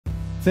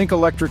Think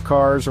electric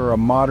cars are a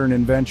modern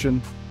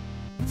invention?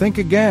 Think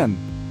again.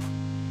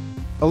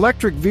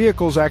 Electric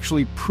vehicles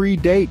actually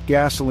predate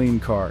gasoline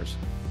cars.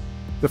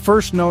 The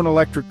first known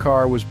electric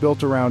car was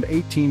built around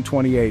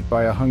 1828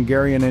 by a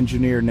Hungarian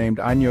engineer named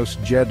Ányos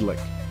Jedlik.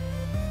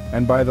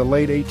 And by the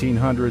late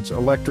 1800s,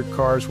 electric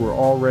cars were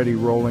already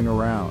rolling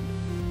around.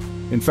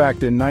 In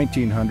fact, in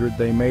 1900,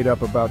 they made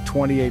up about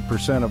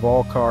 28% of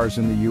all cars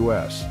in the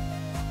US.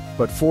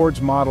 But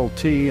Ford's Model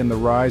T and the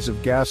rise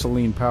of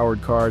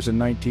gasoline-powered cars in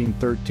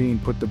 1913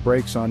 put the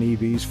brakes on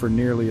EVs for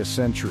nearly a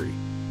century.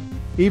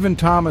 Even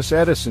Thomas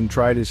Edison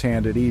tried his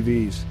hand at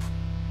EVs.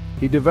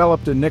 He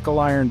developed a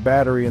nickel-iron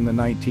battery in the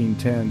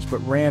 1910s,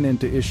 but ran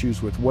into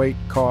issues with weight,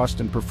 cost,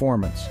 and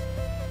performance.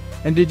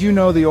 And did you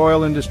know the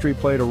oil industry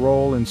played a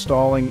role in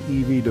stalling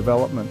EV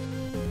development?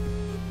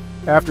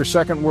 After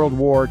Second World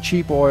War,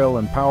 cheap oil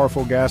and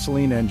powerful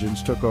gasoline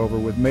engines took over,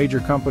 with major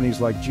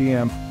companies like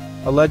GM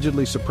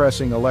allegedly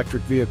suppressing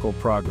electric vehicle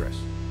progress.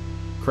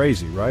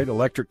 Crazy, right?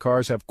 Electric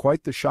cars have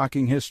quite the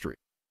shocking history.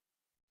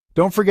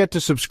 Don't forget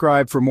to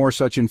subscribe for more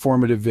such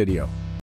informative video.